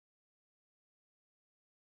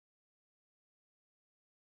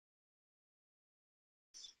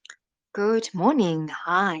Good morning.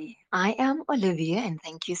 Hi, I am Olivia, and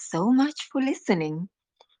thank you so much for listening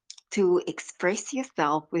to Express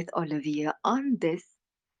Yourself with Olivia on this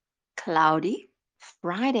cloudy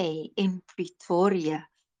Friday in Pretoria.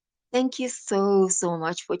 Thank you so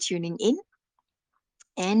much for tuning in.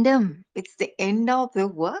 And it's the end of the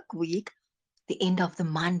work week, the end of the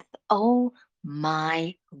month. Oh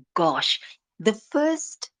my gosh, the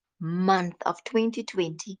first month of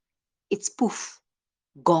 2020, it's poof,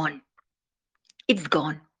 gone. It's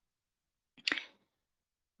gone.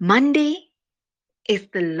 Monday is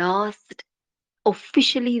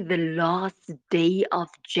officially the last day of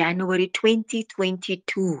January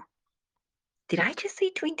 2022. Did I just say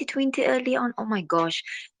 2020 early on? Oh my gosh.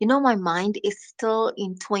 My mind is still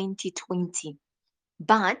in 2020.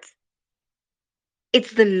 But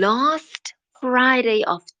it's the last Friday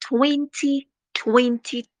of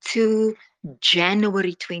 2022,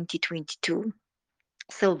 January 2022.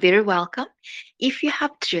 So, very welcome. If you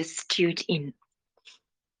have just tuned in,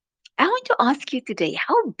 I want to ask you today,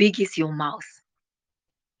 how big is your mouth?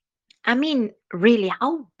 I mean, really,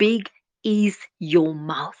 how big is your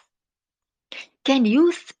mouth? Can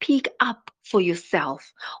you speak up for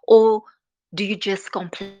yourself or do you just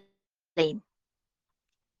complain?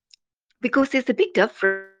 Because there's a big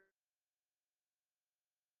difference between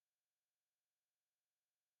complaining and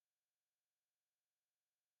complaining.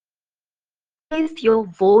 To raise your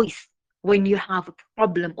voice when you have a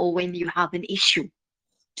problem or when you have an issue,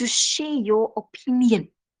 to share your opinion,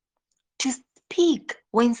 to speak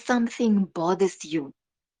when something bothers you,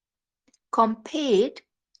 compared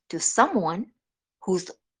to someone who's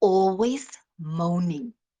always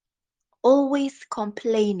moaning, always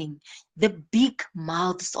complaining, the big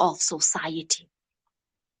mouths of society.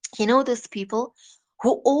 Those people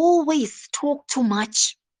who always talk too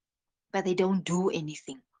much, but they don't do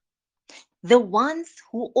anything. The ones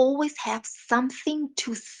who always have something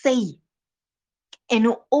to say and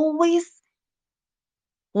who always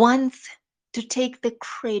wants to take the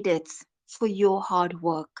credits for your hard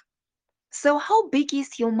work. So, how big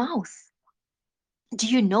is your mouth? Do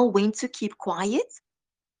you know when to keep quiet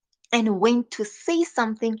and when to say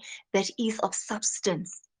something that is of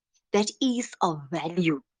substance, that is of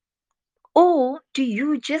value? Or do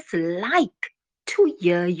you just like to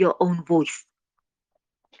hear your own voice?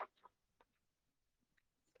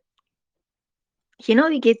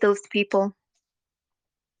 You get those people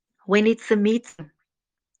when it's a meeting,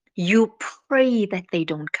 you pray that they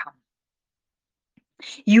don't come,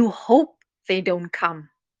 you hope they don't come.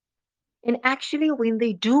 And actually, when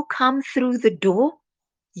they do come through the door,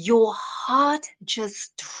 your heart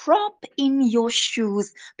just drop in your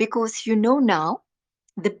shoes because you know now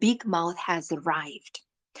the big mouth has arrived.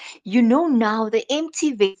 You know now the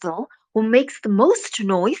empty vessel who makes the most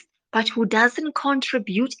noise but who doesn't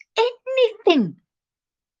contribute anything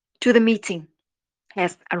to the meeting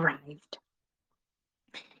has arrived.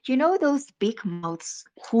 Those big mouths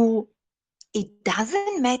who it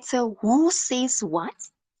doesn't matter who says what,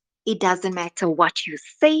 it doesn't matter what you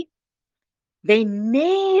say, they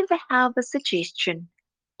never have a suggestion.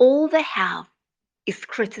 All they have is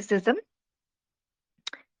criticism,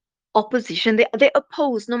 opposition. They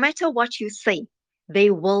oppose no matter what you say,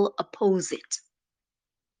 they will oppose it.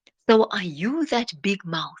 So, are you that big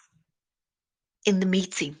mouth in the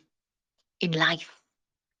meeting, in life,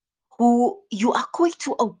 who you are quick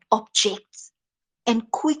to object and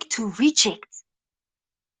quick to reject,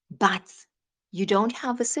 but you don't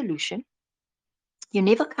have a solution? You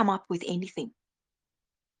never come up with anything.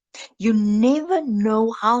 You never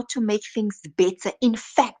know how to make things better. In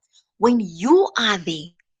fact, when you are there,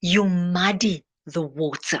 you muddy the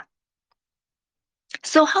water.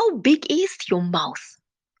 So, how big is your mouth?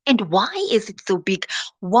 And why is it so big?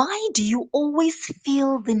 Why do you always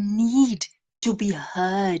feel the need to be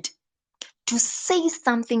heard, to say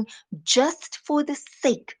something just for the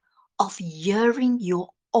sake of hearing your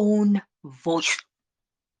own voice?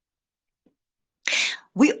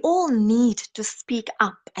 We all need to speak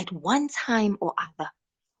up at one time or other.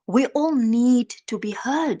 We all need to be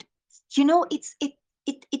heard.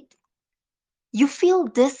 It you feel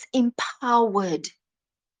disempowered.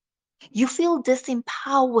 You feel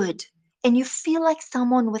disempowered and you feel like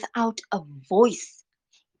someone without a voice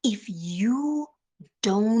if you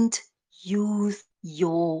don't use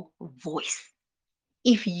your voice.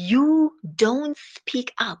 If you don't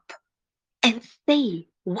speak up and say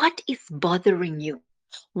what is bothering you,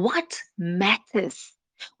 what matters,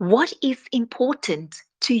 what is important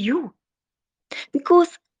to you.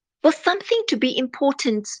 Because for something to be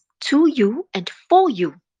important to you and for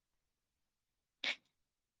you,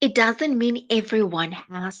 it doesn't mean everyone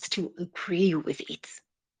has to agree with it.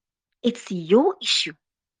 It's your issue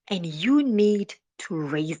and you need to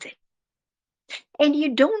raise it. And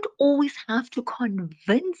you don't always have to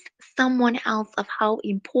convince someone else of how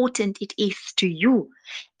important it is to you,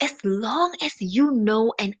 as long as you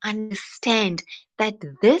know and understand that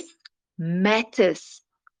this matters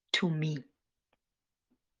to me.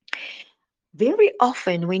 Very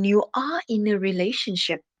often, when you are in a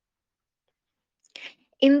relationship,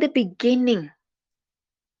 in the beginning,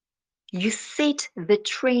 you set the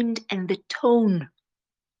trend and the tone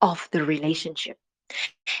of the relationship.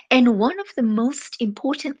 And one of the most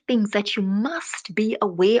important things that you must be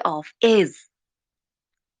aware of is,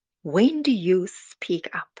 when do you speak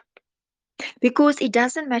up? Because it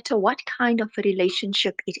doesn't matter what kind of a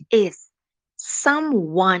relationship it is,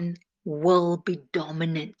 someone will be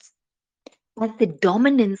dominant. But the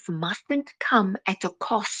dominance mustn't come at a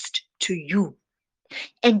cost to you.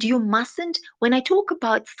 And you mustn't, when I talk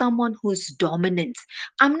about someone who's dominant,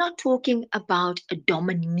 I'm not talking about a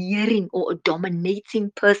domineering or a dominating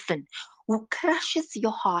person who crushes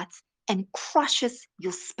your heart and crushes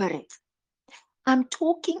your spirit. I'm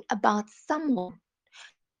talking about someone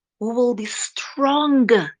who will be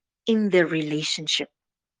stronger in the relationship.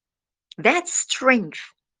 That strength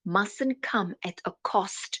mustn't come at a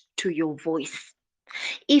cost to your voice.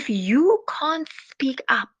 If you can't speak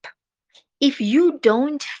up, if you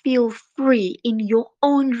don't feel free in your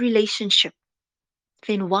own relationship,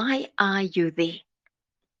 then why are you there?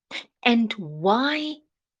 And why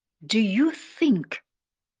do you think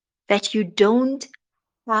that you don't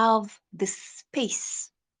have the space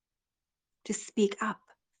to speak up?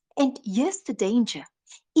 And here's the danger: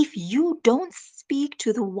 if you don't speak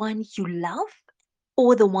to the one you love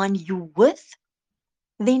or the one you with,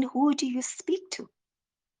 then who do you speak to?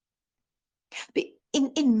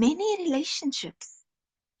 In many relationships,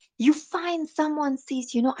 you find someone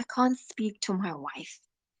says, I can't speak to my wife.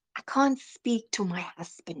 I can't speak to my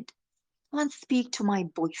husband. I can't speak to my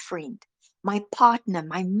boyfriend, my partner,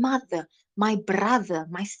 my mother, my brother,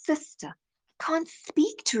 my sister. I can't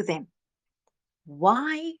speak to them.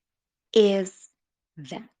 Why is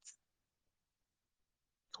that?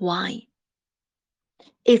 Why?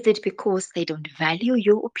 Is it because they don't value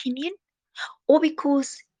your opinion? Or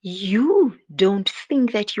because you don't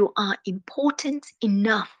think that you are important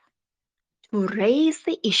enough to raise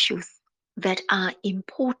the issues that are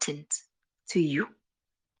important to you?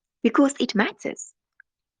 Because it matters.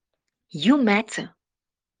 You matter.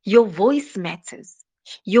 Your voice matters.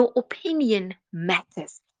 Your opinion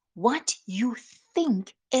matters. What you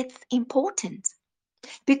think is important.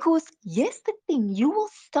 Because here's the thing, you will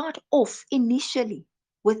start off initially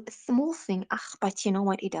with a small thing. Ah, but you know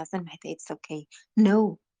what? It doesn't matter. It's okay.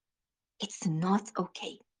 No, it's not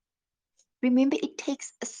okay. Remember, it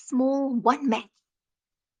takes a small one match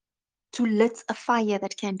to lit a fire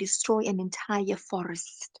that can destroy an entire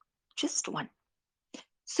forest. Just one.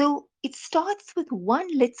 So it starts with one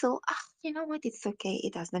little, you know what? It's okay.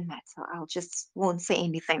 It doesn't matter. I'll just won't say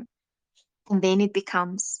anything. And then it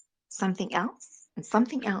becomes something else and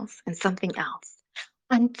something else and something else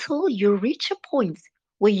until you reach a point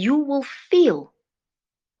where you will feel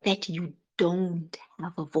that you don't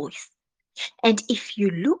have a voice. And if you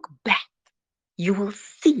look back, you will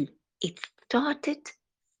see it started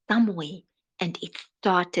somewhere and it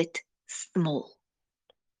started small.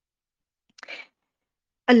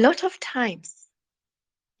 A lot of times,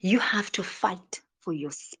 you have to fight for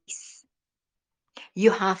your space.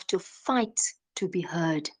 You have to fight to be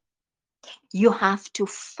heard. You have to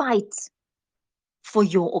fight for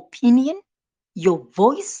your opinion, your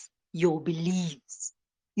voice, your beliefs.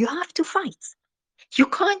 You have to fight. You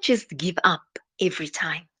can't just give up every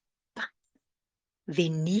time. But there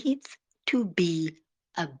needs to be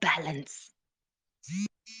a balance,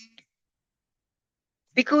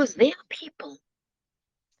 because there are people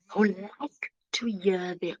who like to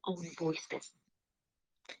hear their own voices.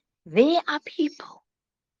 There are people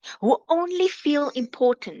who only feel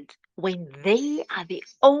important when they are the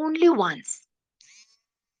only ones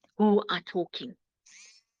who are talking.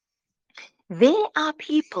 There are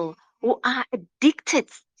people who are addicted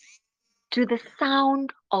to the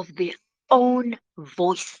sound of their own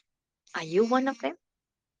voice. Are you one of them?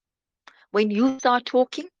 When you start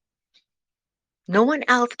talking, no one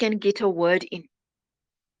else can get a word in.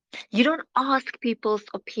 You don't ask people's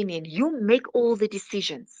opinion. You make all the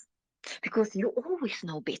decisions because you always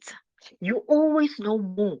know better. You always know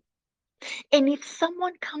more. And if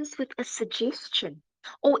someone comes with a suggestion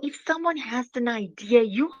or if someone has an idea,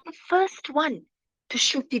 you are the first one to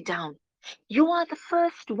shoot it down. You are the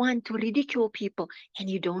first one to ridicule people and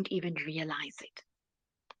you don't even realize it.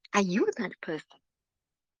 Are you that person?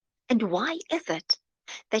 And why is it?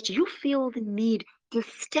 that you feel the need to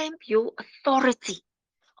stamp your authority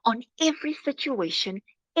on every situation,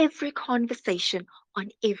 every conversation, on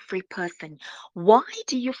every person. Why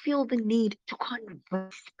do you feel the need to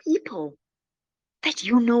convince people that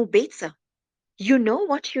you know better? You know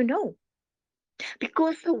what you know.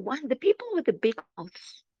 Because the people with the big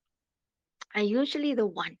mouths are usually the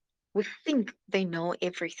one who think they know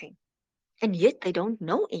everything, and yet they don't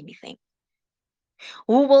know anything.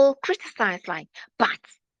 Who will criticize like, but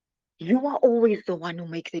you are always the one who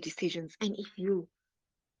make the decisions. And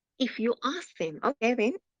if you ask them, okay,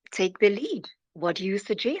 then take the lead. What do you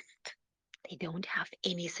suggest? They don't have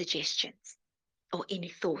any suggestions or any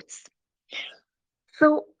thoughts.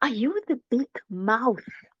 So are you the big mouth,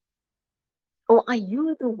 or are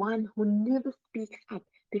you the one who never speaks up?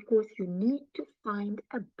 Because you need to find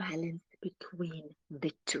a balance between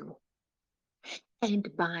the two. And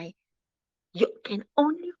by you can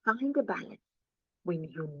only find a balance when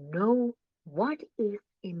you know what is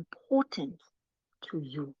important to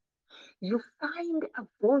you. You find a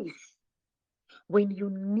voice when you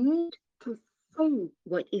need to say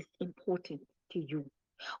what is important to you,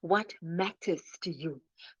 what matters to you.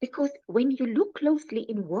 Because when you look closely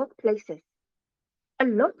in workplaces, a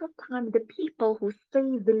lot of time the people who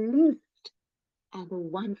say the least are the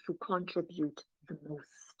ones who contribute the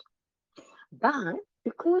most. But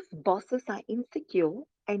because bosses are insecure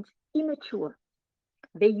and immature,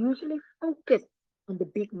 they usually focus on the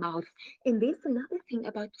big mouth. And there's another thing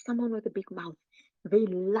about someone with a big mouth. They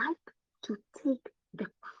like to take the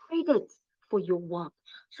credit for your work.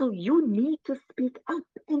 So you need to speak up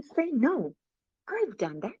and say, no, I've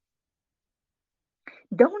done that.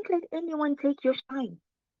 Don't let anyone take your shine.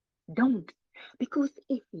 Don't. Because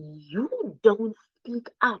if you don't speak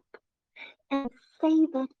up and say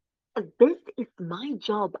that this is my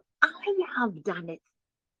job, I have done it,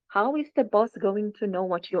 how is the boss going to know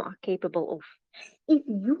what you are capable of? If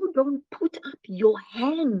you don't put up your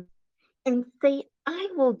hand and say, I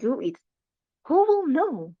will do it, who will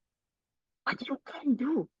know what you can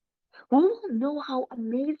do? Who will know how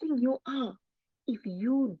amazing you are if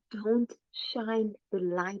you don't shine the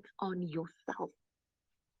light on yourself?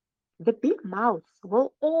 The big mouths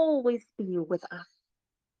will always be with us,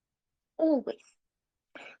 always.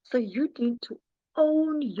 So you need to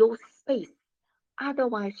own your space.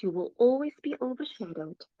 Otherwise, you will always be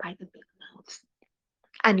overshadowed by the big mouths,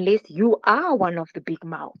 unless you are one of the big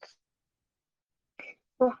mouths.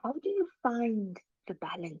 So, how do you find the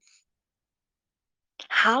balance?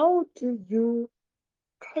 How do you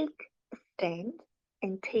take a stand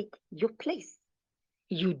and take your place?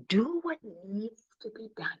 You do what needs to be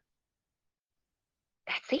done.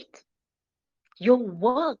 That's it. Your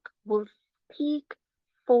work will speak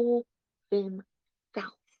for themselves.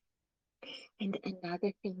 And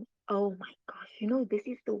another thing, oh my gosh, this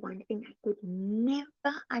is the one thing I could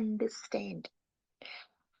never understand.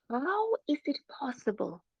 How is it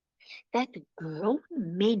possible that grown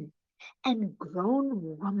men and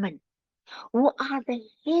grown women who are the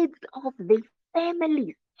heads of their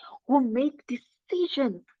families, who make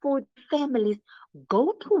decisions for the families,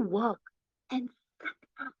 go to work and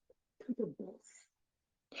suck up to the boss,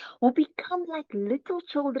 who become like little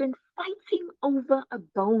children fighting over a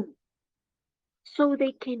bone so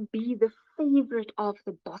they can be the favorite of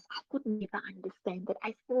the boss? I could never understand that.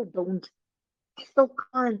 I still don't. I still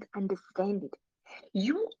can't understand it.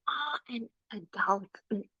 You are an adult.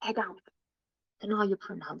 I don't know how you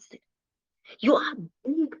pronounce it. You are a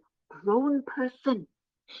big grown person.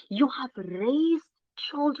 You have raised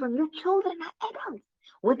children. Your children are adults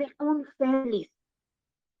with their own families.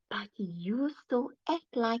 But you still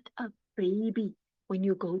act like a baby when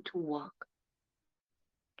you go to work.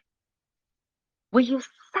 Will you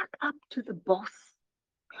suck up to the boss?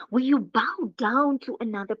 Will you bow down to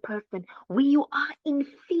another person? Will you are in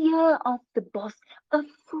fear of the boss,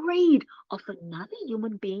 afraid of another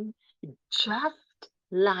human being just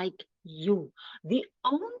like you? The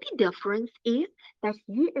only difference is that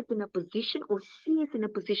he is in a position or she is in a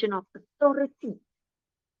position of authority.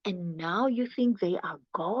 And now you think they are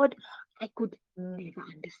God? I could never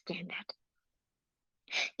understand that.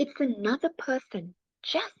 It's another person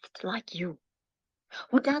just like you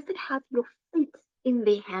who doesn't have your feet in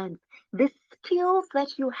their hands. The skills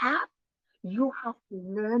that you have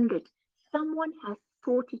learned it. Someone has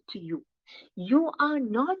taught it to you. You are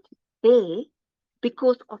not there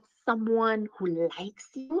because of someone who likes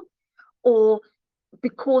you or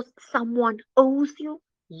because someone owes you.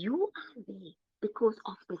 You are there because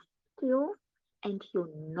of the skills and your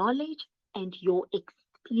knowledge and your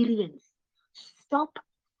experience. Stop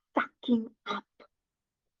sucking up.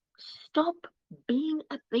 Stop being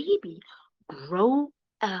a baby. Grow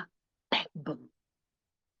a backbone.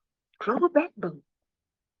 Grow a backbone.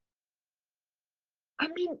 I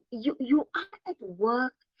mean, you are at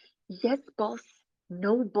work, yes, boss,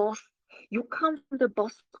 no boss. You come from the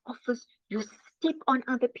boss's office, you step on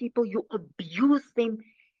other people, you abuse them,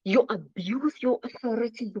 you abuse your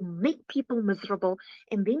authority, you make people miserable,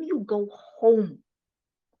 and then you go home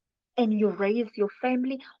and you raise your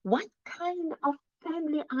family. What kind of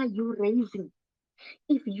family are you raising?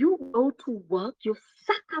 If you go to work, you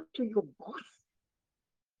suck up to your boss,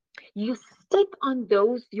 you step on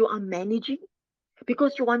those you are managing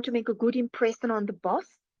because you want to make a good impression on the boss,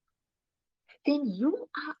 then you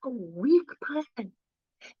are a weak person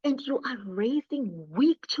and you are raising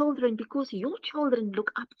weak children because your children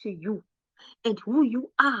look up to you and who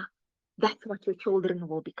you are. That's what your children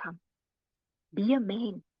will become. Be a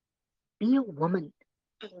man, be a woman,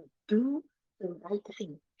 and do the right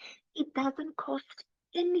thing. It doesn't cost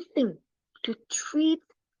anything to treat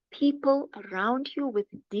people around you with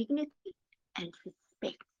dignity and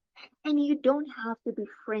respect. And you don't have to be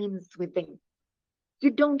friends with them.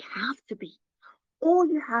 You don't have to be. All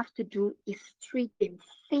you have to do is treat them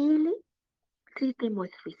fairly, treat them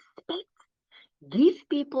with respect, give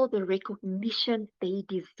people the recognition they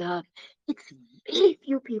deserve. It's very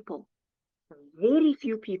few people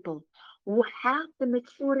who have the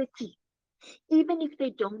maturity, even if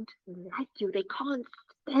they don't like you, they can't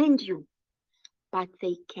stand you, but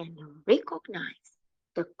they can recognize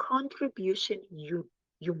the contribution you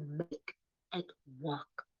make at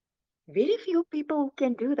work. Very few people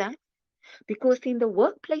can do that because in the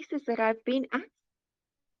workplaces that I've been at,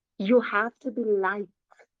 you have to be liked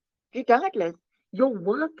regardless. Your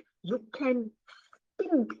work, you can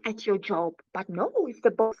stink at your job, but no, if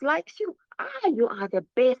the boss likes you, you are the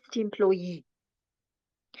best employee.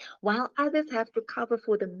 While others have to cover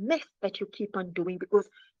for the mess that you keep on doing because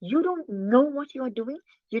you don't know what you are doing,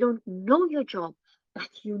 you don't know your job, but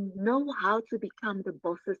you know how to become the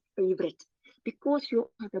boss's favorite. Because you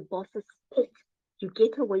are the boss's pet, you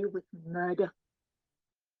get away with murder.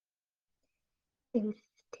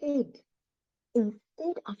 Instead,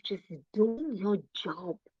 instead of just doing your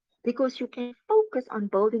job, because you can focus on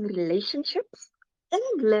building relationships and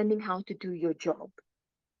learning how to do your job.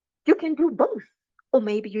 You can do both, or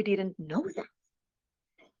maybe you didn't know that.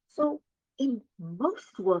 So, in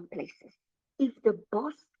most workplaces, if the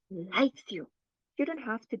boss likes you, you don't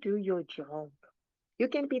have to do your job. You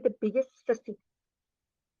can be the biggest sissy,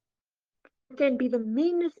 you can be the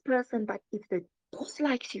meanest person, but if the boss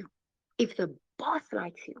likes you, if the boss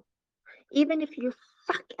likes you, even if you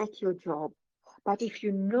suck at your job, but if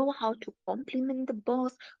you know how to compliment the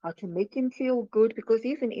boss, how to make him feel good, because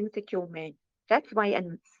he's an insecure man. That's why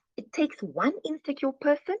it takes one insecure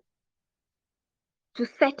person to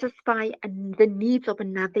satisfy the needs of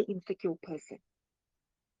another insecure person.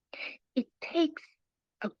 It takes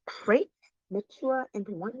a great, mature, and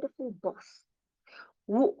wonderful boss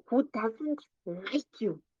who doesn't like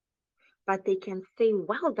you, but they can say,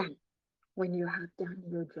 well done when you have done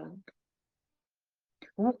your job.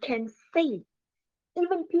 Who can say,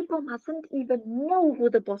 even people mustn't even know who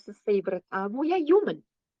the boss's favorites are. We are human.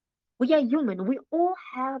 We are human. We all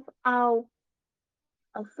have our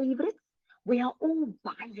favorites. We are all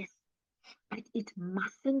biased, but it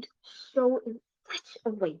mustn't show in such a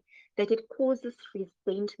way that it causes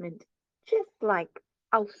resentment, just like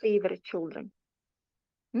our favorite children.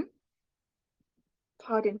 Hmm?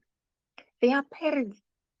 Pardon. There are parents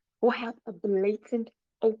who have a blatant,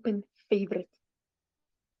 open favorite.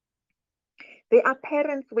 There are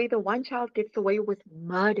parents where the one child gets away with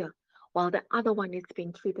murder while the other one is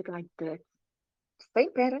being treated like dirt.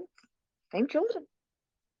 Same parents, same children.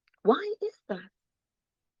 Why is that?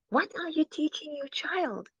 What are you teaching your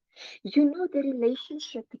child? You know the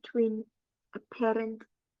relationship between a parent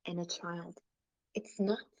and a child. It's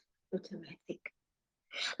not automatic.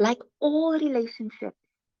 Like all relationships,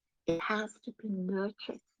 it has to be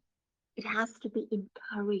nurtured. It has to be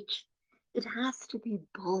encouraged. It has to be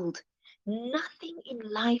bold. Nothing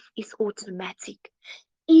in life is automatic.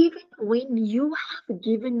 Even when you have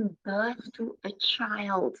given birth to a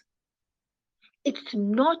child, it's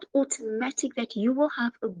not automatic that you will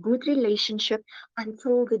have a good relationship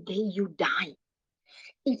until the day you die.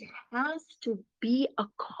 It has to be a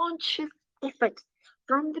conscious effort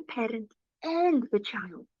from the parent and the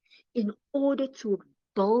child in order to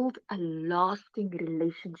build a lasting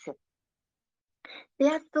relationship.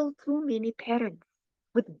 There are still too many parents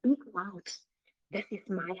with big mouths. This is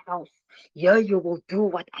my house. Here you will do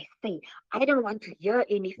what I say. I don't want to hear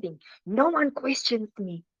anything. No one questions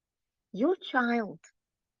me. Your child,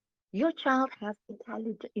 your child has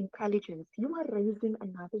intelligence. You are raising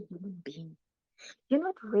another human being. You're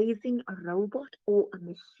not raising a robot or a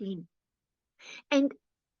machine. And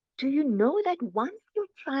do you know that once your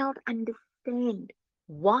child understands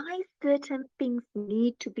why certain things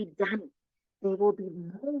need to be done, they will be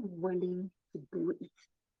more willing to do it.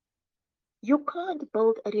 You can't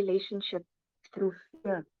build a relationship through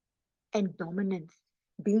fear and dominance,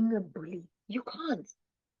 being a bully. You can't.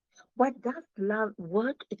 What does love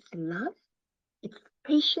work? It's love, it's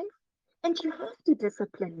patience, and you have to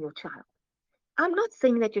discipline your child. I'm not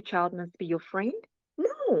saying that your child must be your friend. No,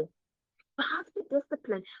 you have to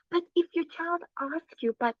discipline. But if your child asks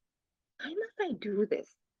you, but why must I do this?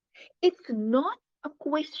 It's not a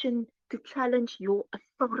question to challenge your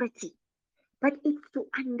authority, but it's to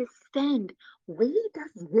understand where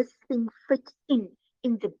does this thing fit in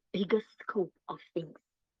the bigger scope of things.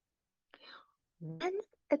 Once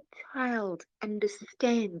a child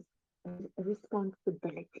understands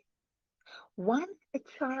responsibility, once a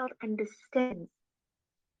child understands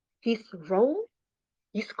his role,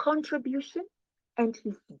 his contribution, and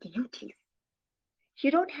his duties,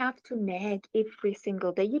 you don't have to nag every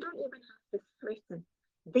single day. You don't even have to threaten.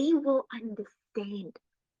 They will understand.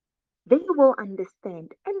 They will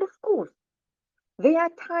understand. And of course, there are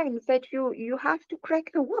times that you have to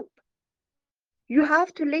crack the whip. You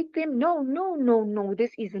have to let them know, no, no, no,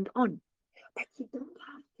 this isn't on. But you don't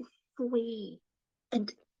have to sway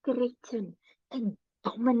and threaten and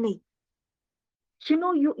dominate.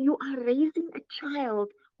 You are raising a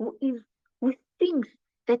child who thinks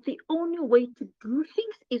that the only way to do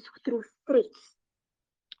things is through threats,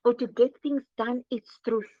 or to get things done, it's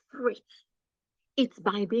through threats. It's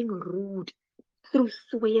by being rude, through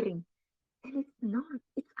swearing. And it's not.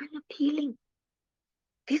 It's unappealing.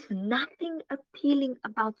 There's nothing appealing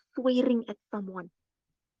about swearing at someone.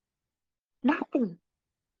 Nothing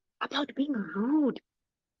about being rude.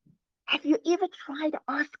 Have you ever tried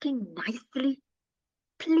asking nicely?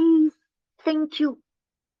 Please, thank you.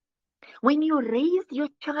 When you raise your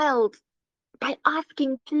child by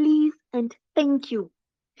asking please and thank you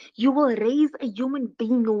will raise a human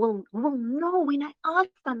being who will know when I ask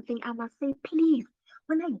something, I must say please.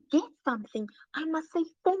 When I get something, I must say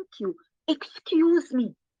thank you. Excuse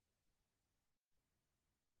me.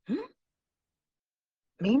 Hm?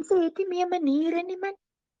 Mense het nie meer maniere nie man.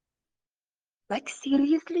 Like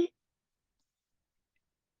seriously?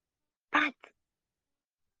 But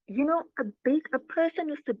a person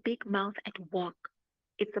who's a big mouth at work,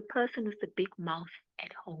 it's a person who's a big mouth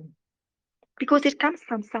at home. Because it comes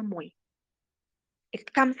from somewhere.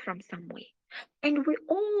 It comes from somewhere. And we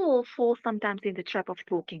all fall sometimes in the trap of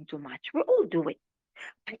talking too much. We all do it.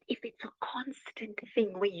 But if it's a constant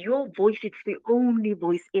thing where your voice is the only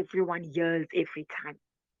voice everyone hears every time,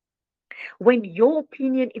 when your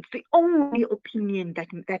opinion is the only opinion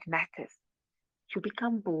that matters, you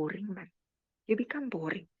become boring, man. You become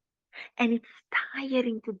boring. And it's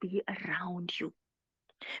tiring to be around you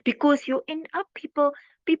because you end up people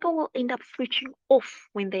will end up switching off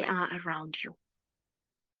when they are around you.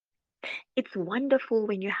 It's wonderful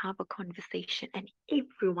when you have a conversation and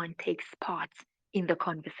everyone takes part in the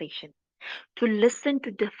conversation, to listen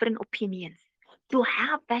to different opinions, to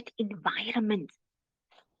have that environment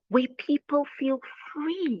where people feel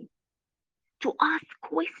free to ask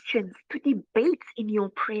questions, to debate in your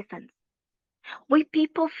presence, where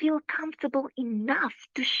people feel comfortable enough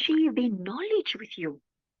to share their knowledge with you.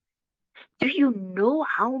 Do you know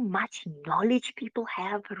how much knowledge people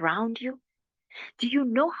have around you? Do you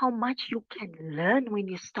know how much you can learn when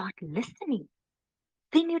you start listening?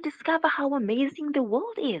 Then you discover how amazing the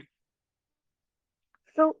world is.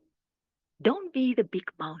 So don't be the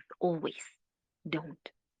big mouth always.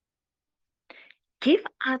 Don't. Give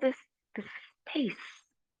others the space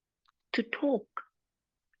to talk.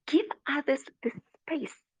 Give others the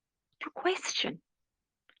space to question,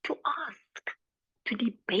 to ask, to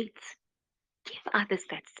debate. Give others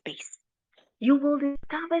that space. You will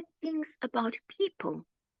discover things about people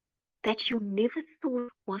that you never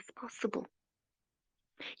thought was possible.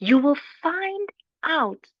 You will find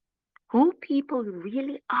out who people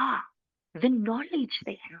really are, the knowledge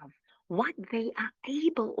they have, what they are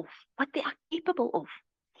able of, what they are capable of,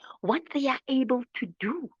 what they are able to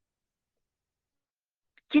do.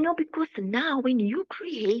 Because now when you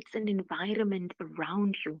create an environment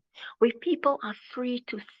around you where people are free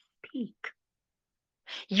to speak,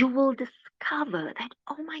 you will discover that,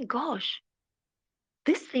 oh my gosh,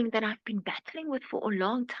 this thing that I've been battling with for a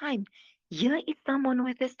long time, here is someone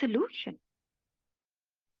with a solution.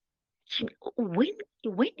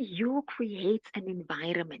 When you create an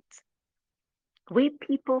environment where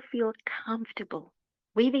people feel comfortable,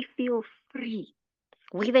 where they feel free,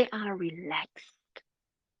 where they are relaxed,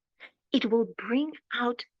 It will bring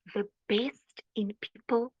out the best in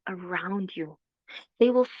people around you. They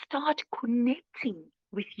will start connecting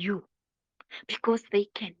with you because they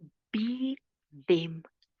can be themselves.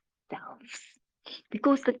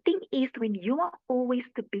 Because the thing is, when you are always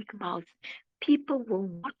the big mouth, people will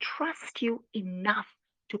not trust you enough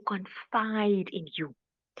to confide in you.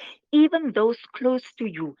 Even those close to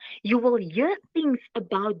you, you will hear things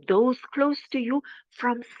about those close to you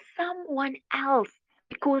from someone else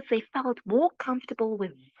because they felt more comfortable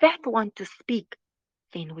with that one to speak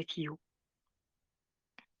than with you.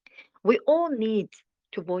 We all need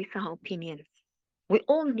to voice our opinions. We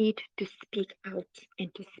all need to speak out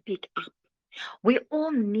and to speak up. We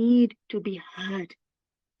all need to be heard,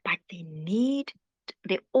 but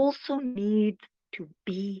they also need to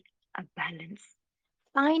be a balance.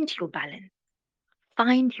 Find your balance,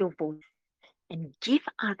 find your voice, and give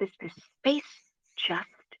others the space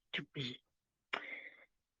just to be.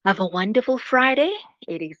 Have a wonderful Friday.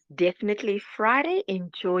 It is definitely Friday.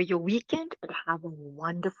 Enjoy your weekend and have a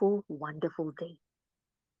wonderful, wonderful day.